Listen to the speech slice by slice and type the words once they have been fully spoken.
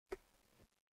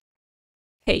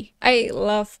Hey, I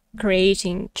love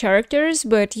creating characters,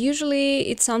 but usually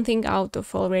it's something out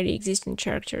of already existing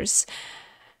characters.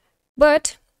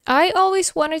 But I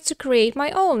always wanted to create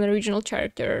my own original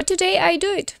character. But today I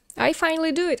do it. I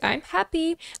finally do it. I'm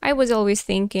happy. I was always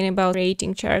thinking about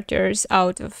creating characters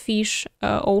out of fish,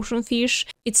 ocean fish.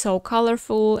 It's so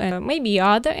colorful and maybe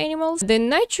other animals. The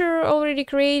nature already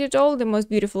created all the most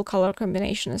beautiful color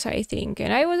combinations, I think.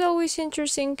 And I was always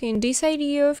interested in this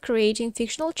idea of creating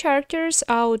fictional characters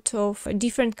out of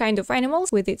different kind of animals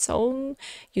with its own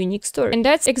unique story. And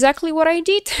that's exactly what I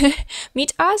did.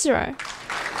 Meet Azra.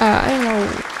 I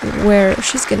don't know where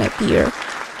she's gonna appear.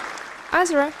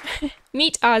 Azra.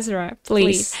 Meet Azra,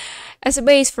 please. As a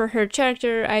base for her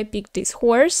character, I picked this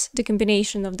horse. The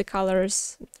combination of the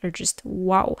colors are just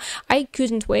wow. I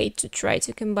couldn't wait to try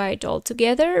to combine it all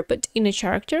together, but in a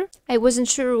character. I wasn't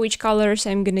sure which colors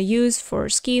I'm gonna use for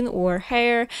skin or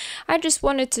hair. I just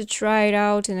wanted to try it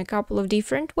out in a couple of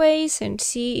different ways and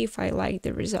see if I like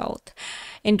the result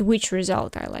and which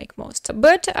result I like most.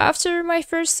 But after my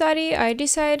first study, I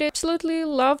decided I absolutely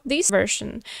love this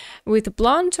version with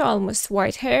blonde, almost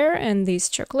white hair and this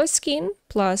chocolate skin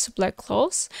plus black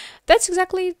claws. That's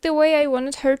exactly the way I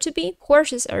wanted her to be.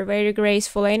 Horses are very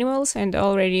graceful animals and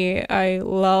already I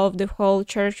love the whole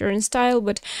character and style,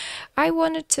 but I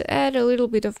wanted to add a little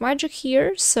bit of magic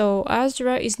here, so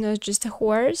Azra is not just a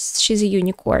horse, she's a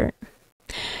unicorn.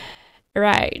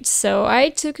 Right, so I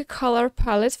took a color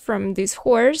palette from this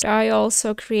horse. I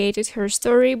also created her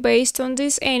story based on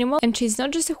this animal, and she's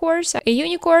not just a horse, a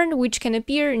unicorn which can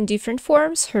appear in different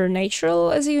forms, her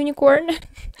natural as a unicorn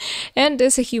and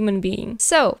as a human being.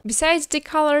 So, besides the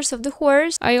colors of the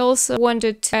horse, I also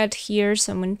wanted to add here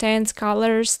some intense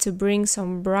colors to bring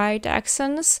some bright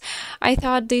accents. I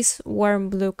thought this warm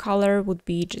blue color would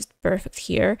be just perfect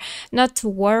here. Not too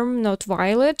warm, not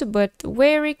violet, but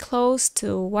very close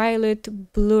to violet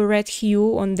blue-red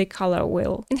hue on the color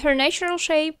wheel. In her natural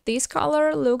shape, this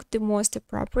color looked the most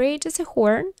appropriate as a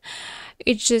horn.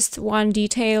 It's just one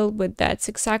detail, but that's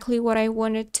exactly what I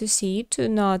wanted to see to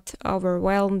not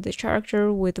overwhelm the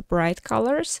character with bright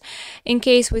colors. In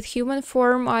case with human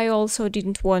form, I also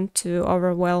didn't want to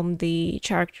overwhelm the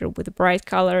character with bright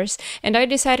colors, and I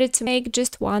decided to make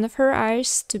just one of her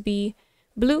eyes to be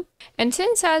blue. And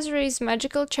since Azra is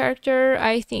magical character,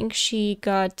 I think she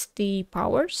got the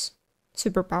powers.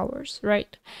 Superpowers,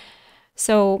 right?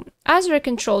 So Azra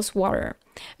controls water.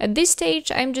 At this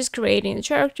stage, I'm just creating a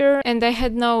character and I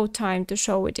had no time to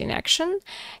show it in action,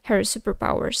 her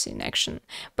superpowers in action.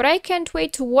 But I can't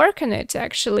wait to work on it,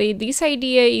 actually. This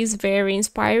idea is very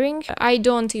inspiring. I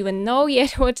don't even know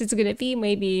yet what it's gonna be.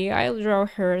 Maybe I'll draw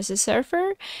her as a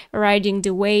surfer, riding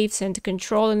the waves and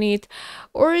controlling it,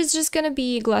 or it's just gonna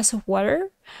be a glass of water.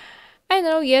 I don't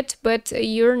know yet, but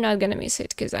you're not gonna miss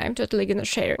it, because I'm totally gonna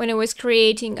share. When I was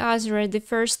creating Azra the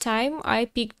first time, I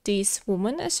picked this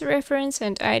woman as a reference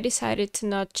and I decided to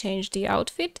not change the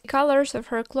outfit. The colors of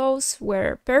her clothes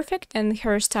were perfect and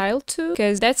her style too,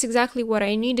 because that's exactly what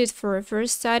I needed for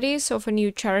first studies of a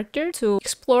new character, to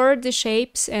explore the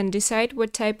shapes and decide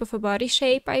what type of a body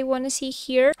shape I want to see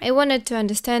here. I wanted to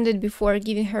understand it before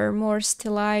giving her more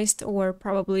stylized or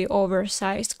probably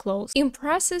oversized clothes. In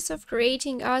process of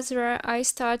creating Azra, I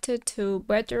started to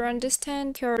better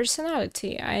understand her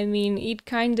personality. I mean, it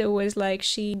kinda was like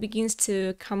she begins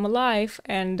to come alive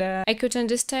and I could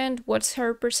understand what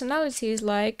her personality is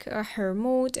like, her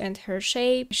mood and her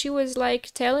shape. She was like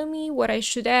telling me what I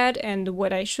should add and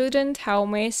what I shouldn't, how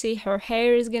messy her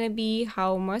hair is gonna be,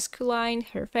 how masculine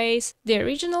her face. The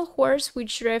original horse,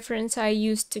 which reference I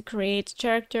used to create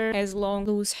character, has long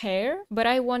loose hair, but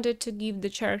I wanted to give the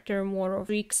character more of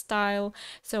Greek style,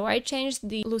 so I changed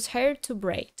the loose hair to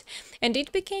braid. And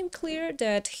it became clear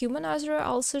that human Azra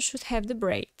also should have the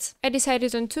braids. I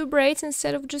decided on 2 braids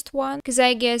instead of just one, because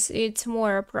I guess it's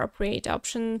more appropriate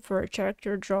option for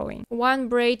character drawing. One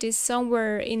braid is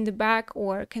somewhere in the back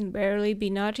or can barely be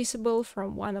noticeable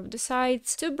from one of the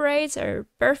sides. 2 braids are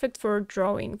perfect for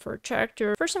drawing, for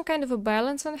character, for some kind of a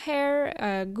balance on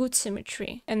hair, good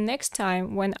symmetry. And next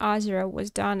time when Azra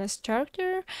was done as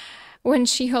character, when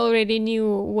she already knew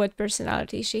what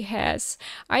personality she has,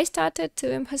 I started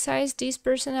to emphasize this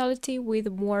personality with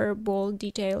more bold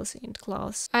details in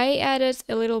clothes. I added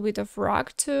a little bit of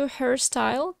rock to her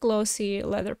style, glossy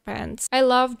leather pants. I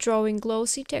love drawing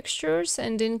glossy textures,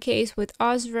 and in case with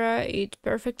Azra, it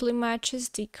perfectly matches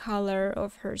the color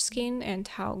of her skin and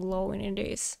how glowing it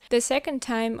is. The second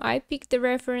time, I picked the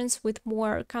reference with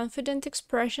more confident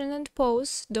expression and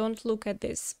pose. Don't look at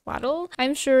this bottle.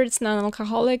 I'm sure it's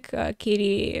non-alcoholic,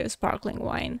 kitty sparkling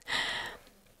wine.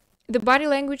 The body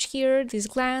language here, this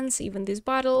glance, even this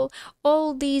bottle,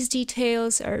 all these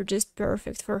details are just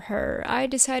perfect for her. I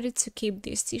decided to keep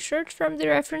this t-shirt from the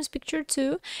reference picture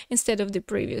too, instead of the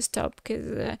previous top,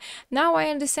 because now I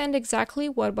understand exactly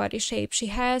what body shape she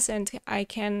has and I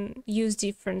can use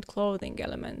different clothing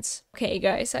elements. Okay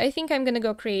guys, I think I'm gonna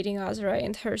go creating Azra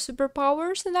and her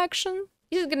superpowers in action.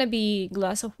 Is it gonna be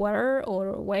glass of water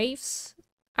or waves?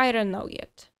 I don't know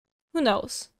yet. Who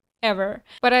knows? Ever.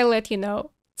 But I'll let you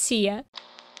know. See ya.